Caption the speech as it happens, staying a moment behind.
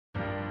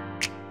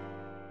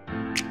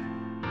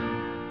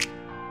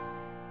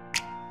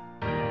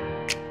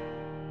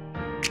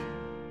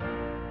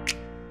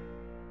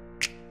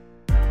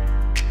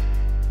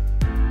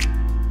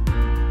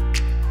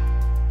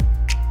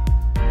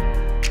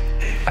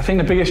I think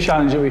the biggest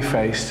challenge that we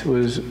faced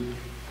was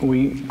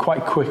we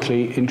quite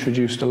quickly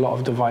introduced a lot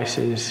of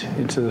devices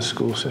into the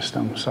school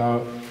system.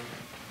 So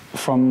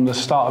from the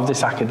start of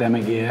this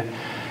academic year,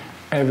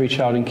 every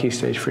child in Key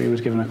Stage 3 was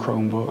given a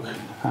Chromebook,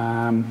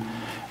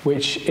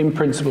 which in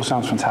principle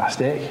sounds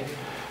fantastic,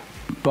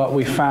 but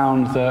we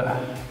found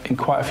that in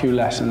quite a few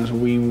lessons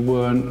we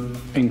weren't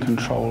in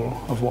control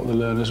of what the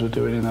learners were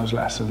doing in those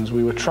lessons.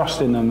 We were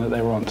trusting them that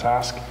they were on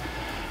task,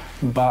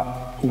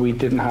 but we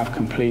didn't have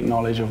complete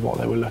knowledge of what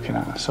they were looking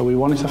at. So we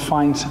wanted to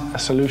find a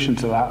solution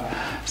to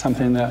that,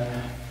 something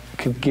that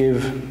could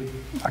give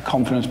a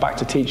confidence back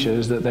to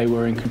teachers that they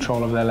were in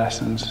control of their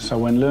lessons. So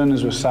when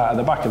learners were sat at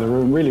the back of the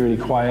room, really,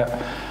 really quiet,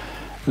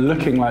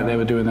 looking like they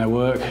were doing their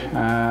work,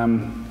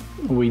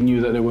 we knew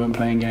that they weren't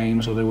playing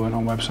games or they weren't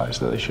on websites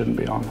that they shouldn't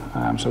be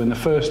on. So in the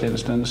first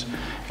instance,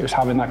 it was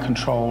having that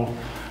control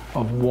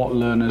of what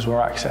learners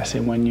were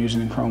accessing when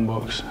using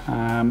Chromebooks.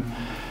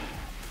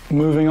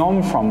 Moving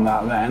on from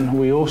that then,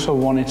 we also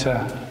wanted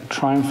to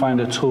try and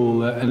find a tool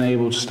that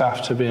enabled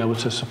staff to be able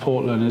to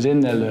support learners in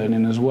their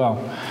learning as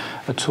well.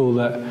 A tool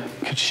that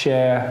could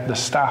share the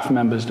staff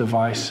member's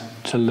device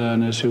to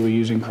learners who were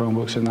using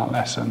Chromebooks in that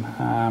lesson.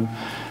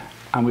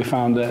 And we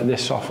found that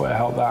this software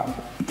helped that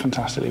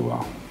fantastically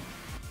well.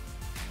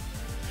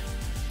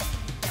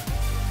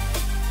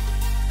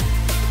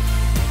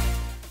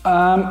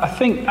 I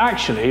think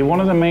actually one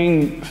of the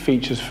main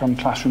features from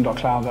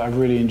Classroom.cloud that I've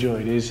really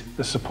enjoyed is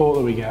the support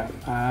that we get.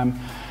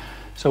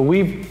 So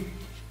we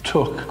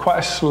took quite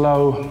a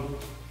slow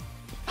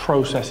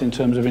process in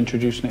terms of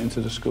introducing it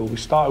into the school. We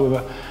started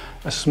with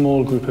a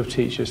small group of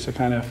teachers to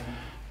kind of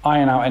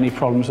iron out any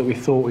problems that we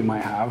thought we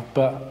might have,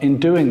 but in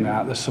doing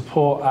that, the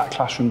support at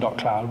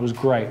Classroom.cloud was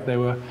great. They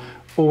were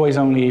always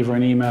only either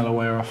an email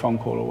away or a phone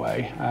call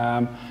away,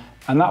 and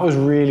that was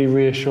really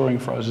reassuring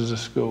for us as a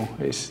school.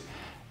 It's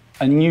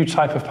a new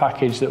type of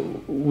package that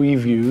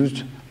we've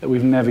used, that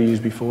we've never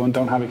used before and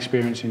don't have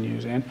experience in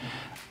using.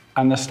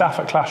 And the staff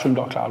at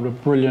Classroom.cloud were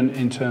brilliant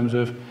in terms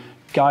of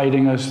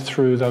guiding us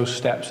through those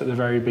steps at the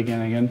very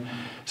beginning. And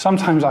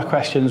sometimes our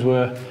questions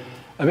were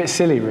a bit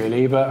silly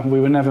really, but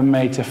we were never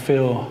made to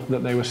feel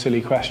that they were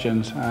silly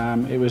questions.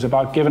 It was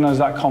about giving us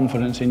that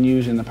confidence in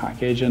using the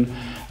package and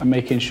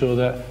making sure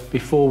that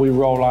before we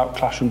roll out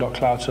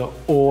Classroom.cloud to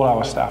all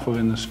our staff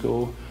within the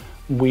school,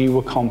 we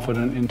were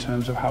confident in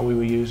terms of how we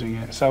were using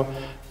it. So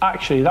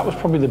actually that was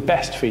probably the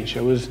best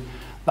feature, was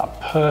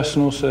that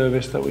personal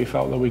service that we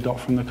felt that we got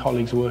from the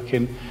colleagues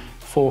working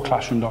for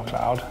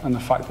Classroom.cloud, and the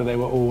fact that they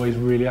were always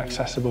really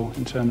accessible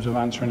in terms of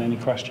answering any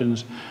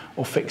questions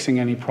or fixing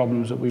any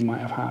problems that we might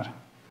have had.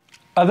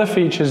 Other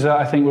features that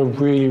I think were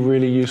really,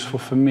 really useful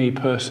for me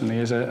personally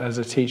as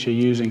a teacher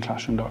using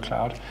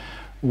Classroom.cloud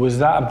was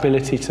that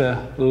ability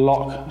to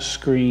lock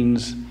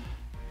screens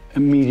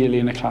immediately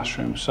in a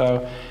classroom.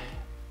 So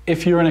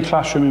if you're in a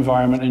classroom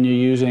environment and you're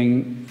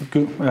using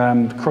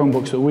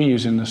Chromebooks that we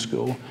use in the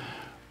school,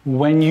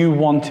 when you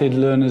wanted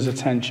learners'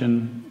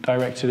 attention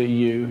directed at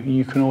you,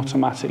 you can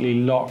automatically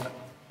lock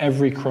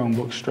every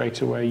Chromebook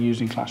straight away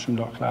using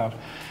Classroom.cloud.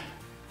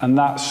 And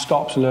that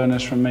stops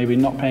learners from maybe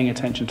not paying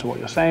attention to what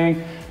you're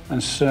saying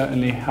and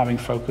certainly having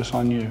focus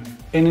on you.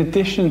 In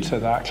addition to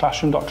that,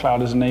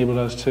 Classroom.cloud has enabled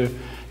us to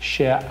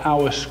share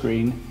our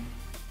screen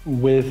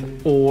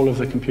with all of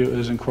the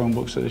computers and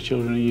Chromebooks that the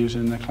children are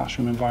using in the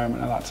classroom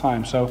environment at that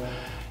time. So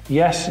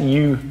yes,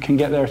 you can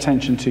get their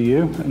attention to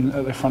you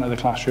at the front of the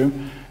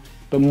classroom,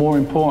 but more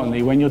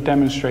importantly, when you're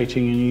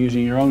demonstrating and you're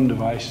using your own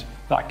device,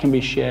 that can be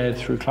shared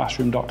through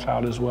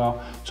Classroom.cloud as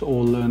well to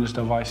all learners'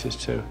 devices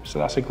too. So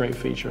that's a great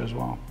feature as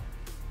well.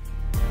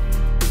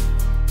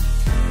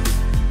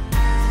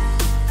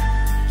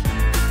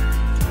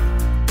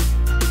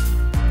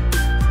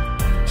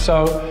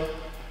 So,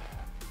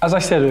 as I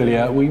said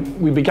earlier,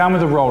 we began with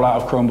the rollout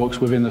of Chromebooks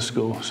within the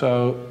school.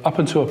 So up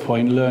until a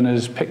point,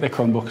 learners pick their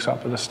Chromebooks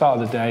up at the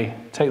start of the day,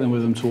 take them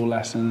with them to all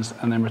lessons,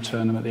 and then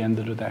return them at the end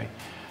of the day.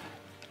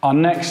 Our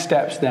next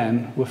steps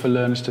then were for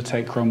learners to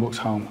take Chromebooks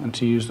home and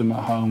to use them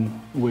at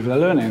home with their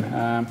learning.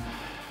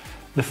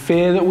 The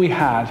fear that we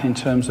had in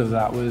terms of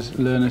that was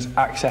learners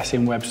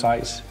accessing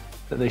websites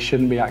that they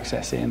shouldn't be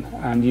accessing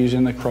and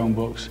using the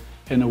Chromebooks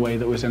in a way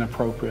that was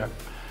inappropriate.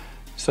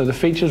 So the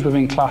features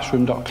within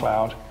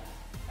Classroom.cloud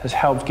has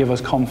helped give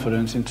us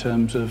confidence in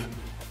terms of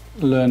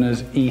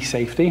learners'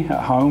 e-safety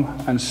at home,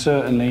 and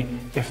certainly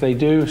if they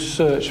do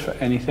search for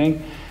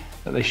anything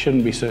that they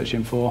shouldn't be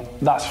searching for,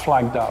 that's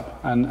flagged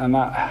up, and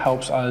that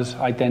helps us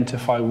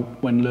identify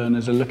when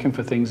learners are looking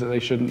for things that they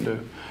shouldn't do.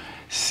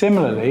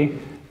 Similarly,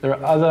 there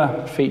are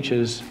other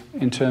features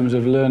in terms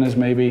of learners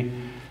maybe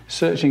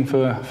searching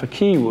for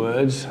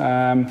keywords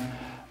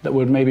that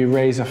would maybe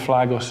raise a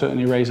flag or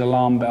certainly raise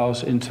alarm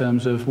bells in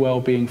terms of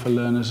well-being for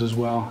learners as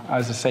well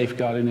as a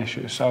safeguarding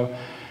issue. So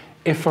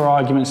if for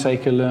argument's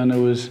sake a learner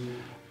was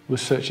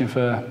searching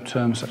for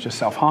terms such as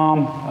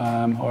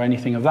self-harm or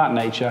anything of that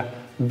nature,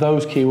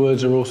 those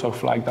keywords are also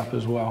flagged up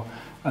as well.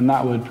 And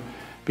that would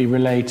be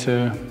relayed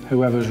to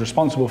whoever's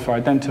responsible for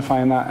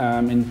identifying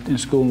that. In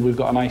school we've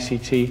got an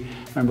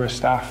ICT member of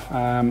staff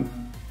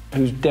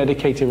whose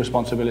dedicated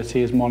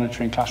responsibility is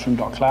monitoring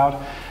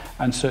Classroom.cloud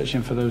and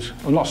searching for those,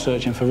 or not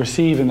searching, for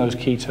receiving those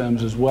key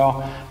terms as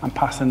well and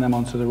passing them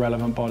on to the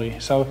relevant body.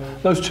 So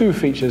those two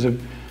features have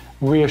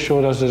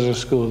reassured us as a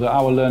school that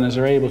our learners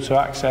are able to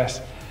access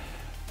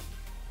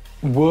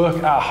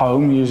work at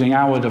home using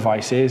our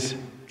devices,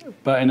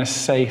 but in a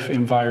safe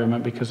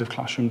environment because of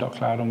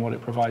Classroom.cloud and what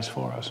it provides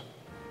for us.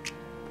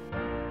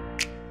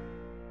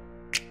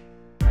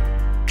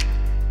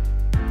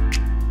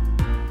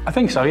 I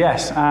think so,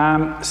 yes.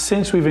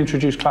 Since we've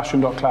introduced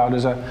Classroom.cloud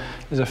as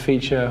a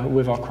feature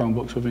with our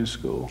Chromebooks within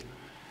school,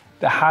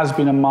 there has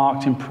been a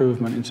marked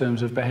improvement in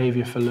terms of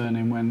behaviour for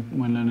learning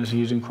when learners are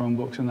using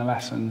Chromebooks in the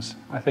lessons.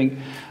 I think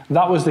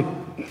that was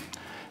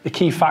the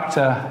key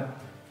factor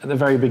at the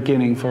very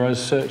beginning for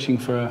us searching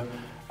for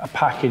a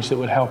package that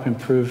would help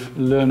improve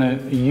learner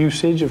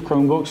usage of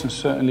Chromebooks and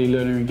certainly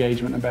learner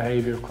engagement and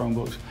behaviour of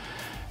Chromebooks.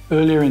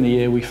 Earlier in the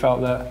year, we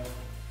felt that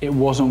it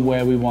wasn't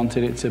where we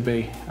wanted it to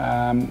be.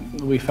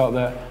 We felt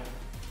that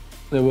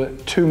there were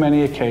too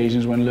many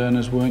occasions when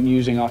learners weren't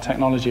using our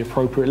technology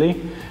appropriately,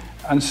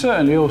 and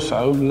certainly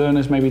also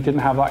learners maybe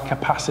didn't have that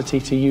capacity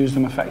to use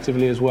them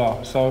effectively as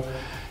well. So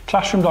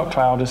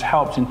Classroom.cloud has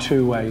helped in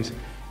two ways.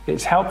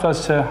 It's helped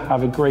us to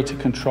have a greater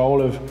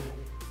control of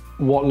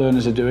what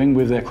learners are doing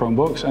with their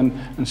Chromebooks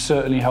and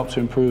certainly helped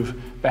to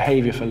improve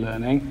behaviour for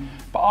learning.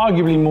 But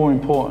arguably more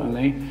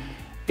importantly,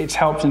 it's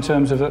helped in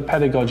terms of the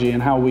pedagogy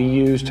and how we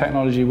use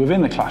technology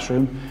within the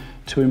classroom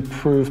to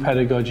improve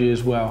pedagogy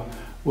as well,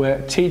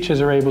 where teachers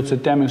are able to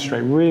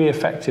demonstrate really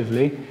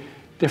effectively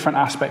different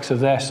aspects of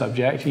their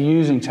subject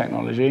using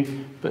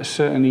technology, but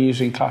certainly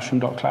using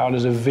Classroom.cloud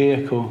as a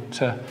vehicle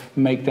to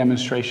make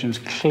demonstrations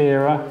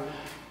clearer,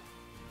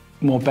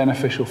 more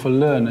beneficial for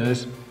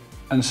learners,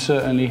 and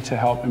certainly to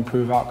help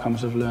improve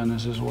outcomes of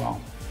learners as well.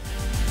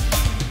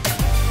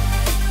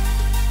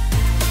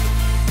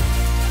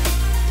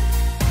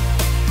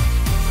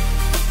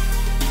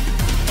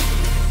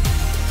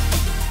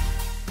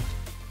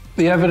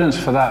 The evidence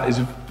for that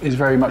is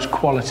very much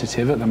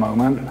qualitative at the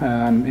moment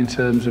in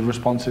terms of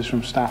responses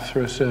from staff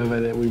through a survey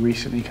that we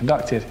recently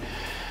conducted.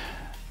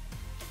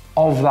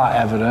 Of that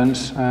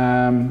evidence,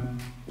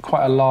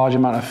 quite a large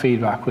amount of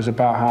feedback was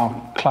about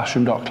how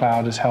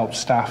Classroom.cloud has helped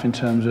staff in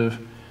terms of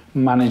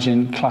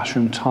managing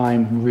classroom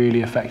time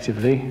really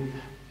effectively,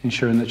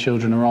 ensuring that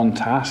children are on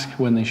task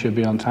when they should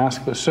be on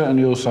task, but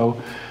certainly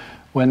also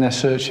when they're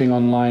searching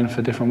online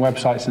for different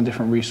websites and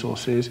different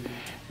resources,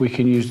 we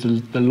can use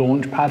the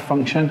Launchpad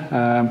function,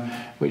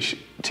 which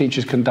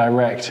teachers can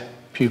direct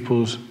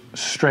pupils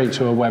straight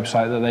to a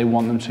website that they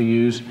want them to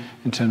use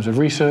in terms of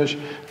research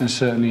and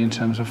certainly in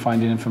terms of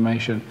finding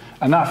information.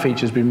 And that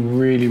feature has been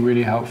really,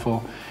 really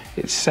helpful.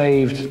 It's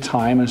saved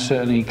time and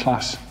certainly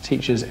class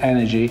teachers'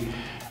 energy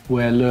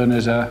where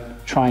learners are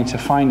trying to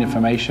find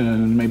information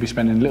and maybe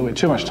spending a little bit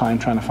too much time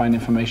trying to find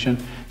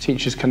information.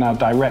 Teachers can now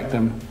direct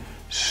them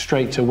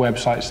straight to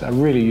websites that are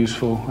really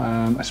useful,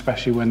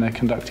 especially when they're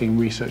conducting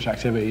research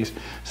activities.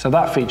 So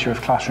that feature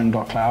of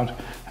Classroom.cloud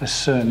has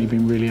certainly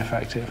been really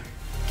effective.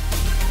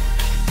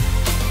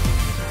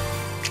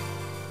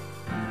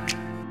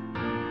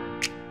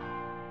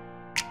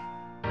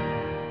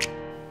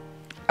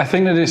 I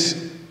think that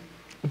it's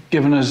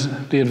given us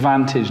the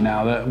advantage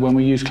now that when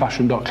we use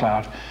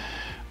Classroom.cloud,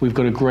 we've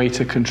got a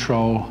greater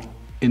control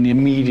in the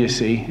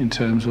immediacy in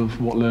terms of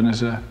what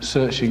learners are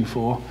searching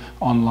for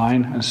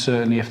online, and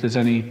certainly if there's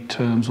any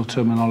terms or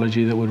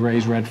terminology that would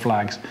raise red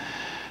flags,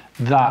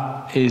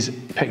 that is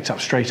picked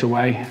up straight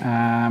away,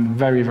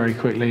 very, very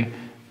quickly,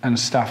 and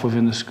staff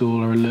within the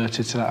school are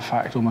alerted to that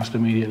fact almost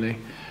immediately.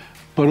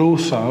 But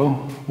also,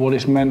 what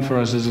it's meant for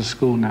us as a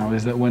school now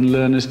is that when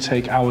learners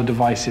take our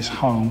devices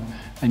home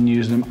and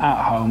use them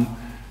at home,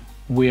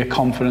 we are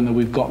confident that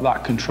we've got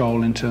that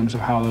control in terms of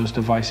how those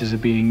devices are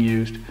being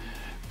used.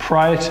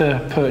 Prior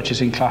to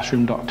purchasing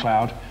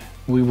Classroom.cloud,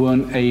 we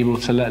weren't able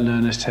to let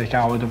learners take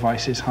our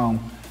devices home.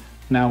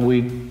 Now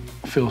we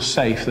feel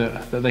safe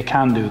that they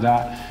can do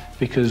that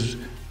because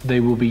they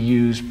will be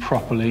used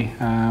properly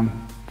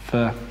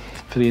for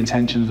the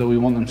intentions that we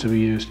want them to be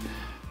used.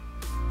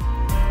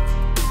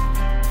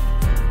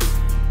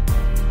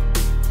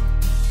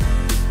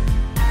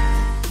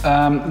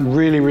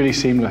 Really, really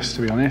seamless,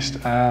 to be honest.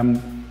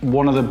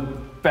 One of the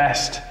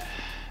best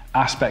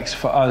aspects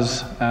for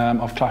us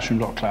of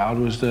Classroom.cloud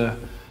was the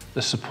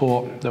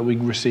support that we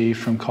received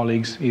from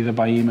colleagues, either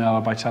by email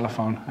or by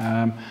telephone.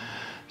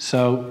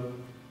 So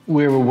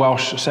we're a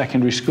Welsh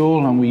secondary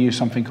school and we use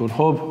something called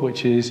Hub,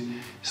 which is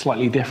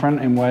slightly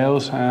different in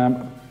Wales,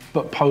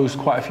 but posed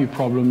quite a few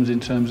problems in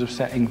terms of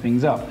setting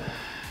things up.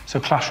 So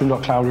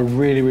Classroom.cloud are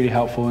really, really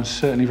helpful and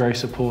certainly very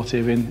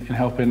supportive in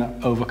helping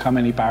overcome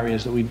any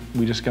barriers that we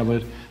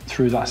discovered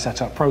through that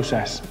setup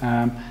process.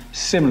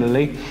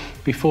 Similarly,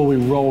 before we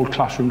rolled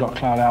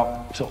Classroom.cloud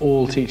out to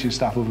all teaching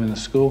staff within the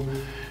school,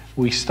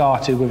 we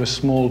started with a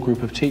small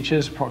group of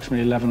teachers,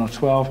 approximately 11 or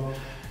 12,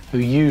 who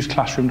used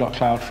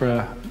Classroom.cloud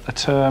for a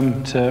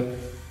term to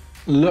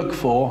look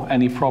for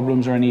any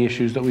problems or any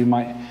issues that we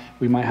might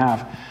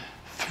have.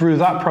 Through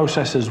that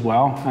process as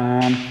well,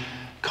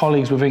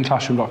 colleagues within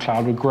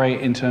Classroom.Cloud were great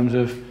in terms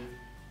of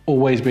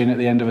always being at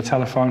the end of a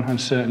telephone and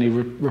certainly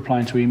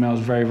replying to emails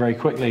very, very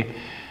quickly,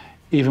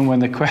 even when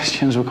the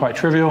questions were quite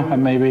trivial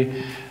and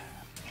maybe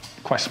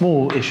quite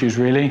small issues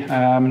really.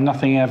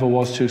 Nothing ever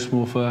was too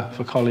small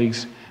for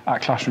colleagues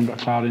at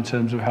Classroom.Cloud in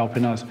terms of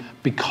helping us.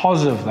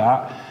 Because of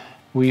that,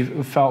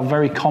 we've felt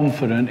very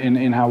confident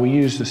in how we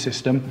use the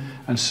system,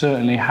 and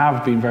certainly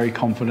have been very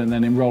confident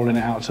then in rolling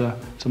it out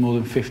to more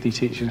than 50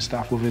 teaching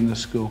staff within the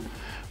school.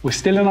 We're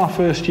still in our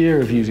first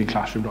year of using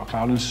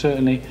Classroom.Cloud, and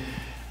certainly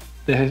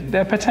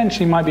there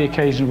potentially might be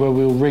occasions where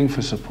we'll ring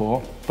for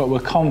support, but we're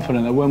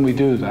confident that when we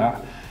do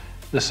that,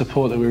 the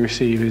support that we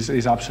receive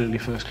is absolutely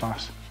first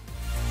class.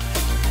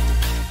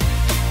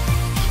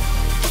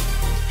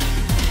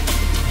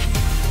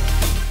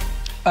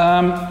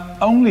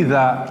 Only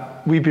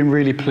that we've been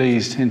really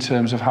pleased in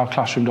terms of how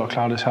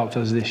Classroom.Cloud has helped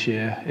us this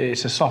year.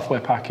 It's a software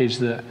package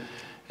that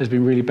has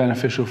been really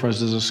beneficial for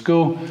us as a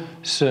school,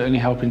 certainly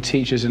helping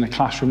teachers in a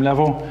classroom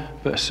level,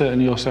 but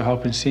certainly also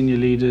helping senior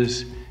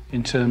leaders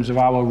in terms of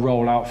our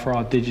rollout for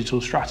our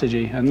digital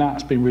strategy, and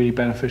that's been really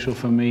beneficial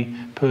for me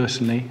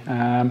personally.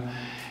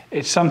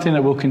 It's something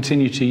that we'll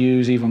continue to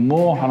use even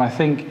more, and I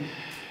think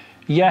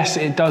yes,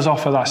 it does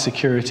offer that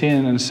security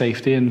and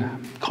safety and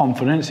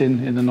confidence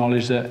in the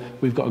knowledge that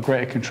we've got a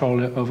greater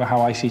control over how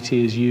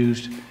ICT is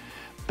used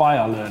by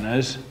our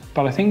learners.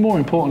 But I think more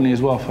importantly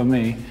as well for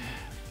me,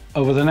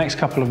 over the next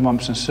couple of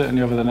months and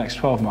certainly over the next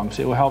 12 months,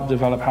 it will help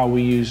develop how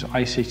we use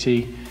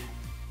ICT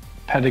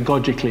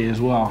pedagogically as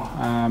well,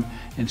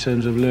 in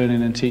terms of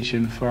learning and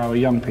teaching for our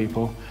young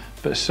people,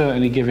 but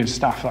certainly giving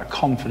staff that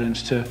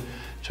confidence to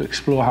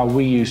explore how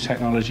we use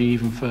technology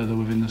even further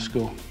within the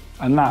school.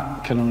 And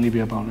that can only be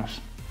a bonus.